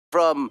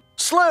from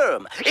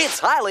Slurm. It's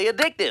highly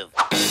addictive.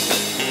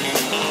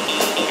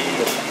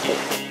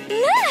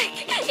 Look!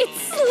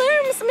 It's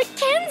Slurms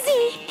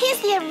McKenzie. He's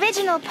the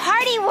original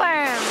party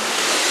worm.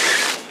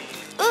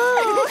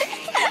 Ooh.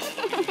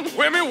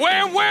 Whammy,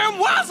 wham, wham,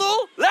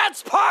 wazzle!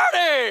 Let's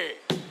party!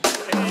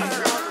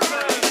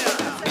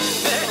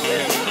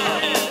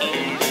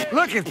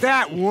 Look at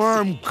that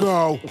worm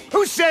go.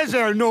 Who says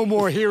there are no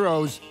more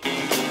heroes?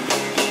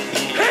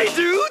 Hey,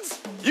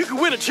 dudes! You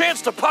can win a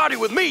chance to party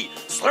with me,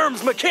 Slurms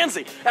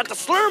McKenzie, at the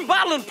Slurm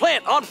Bottling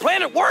Plant on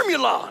planet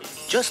Wormulon.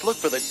 Just look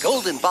for the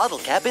golden bottle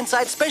cap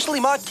inside specially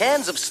marked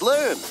cans of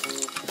Slurm.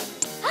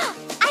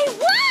 I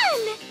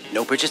won!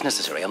 No purchase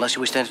necessary unless you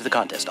wish to enter the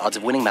contest. Odds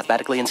of winning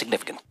mathematically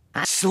insignificant.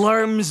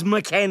 Slurms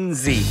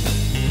McKenzie.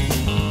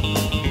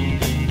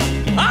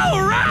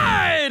 All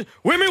right!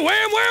 Whammy,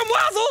 wham, wham,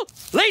 wazzle!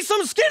 Lay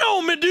some skin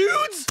on me,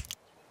 dudes!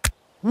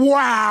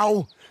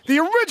 Wow! The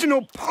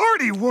original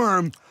party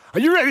worm. Are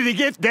you ready to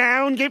get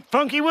down, get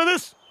funky with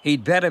us?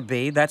 He'd better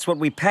be. That's what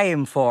we pay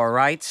him for,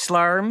 right,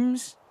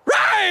 Slurms?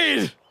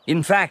 Right!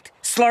 In fact,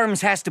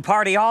 Slurms has to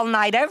party all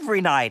night,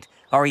 every night,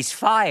 or he's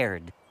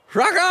fired.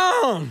 Rock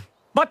on!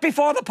 But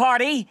before the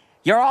party,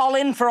 you're all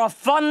in for a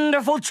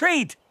wonderful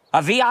treat.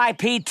 A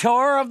VIP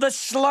tour of the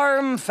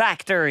Slurm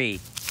Factory.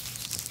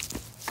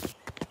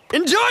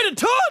 Enjoy the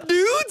tour,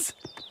 dudes!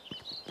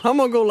 I'm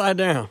gonna go lie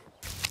down.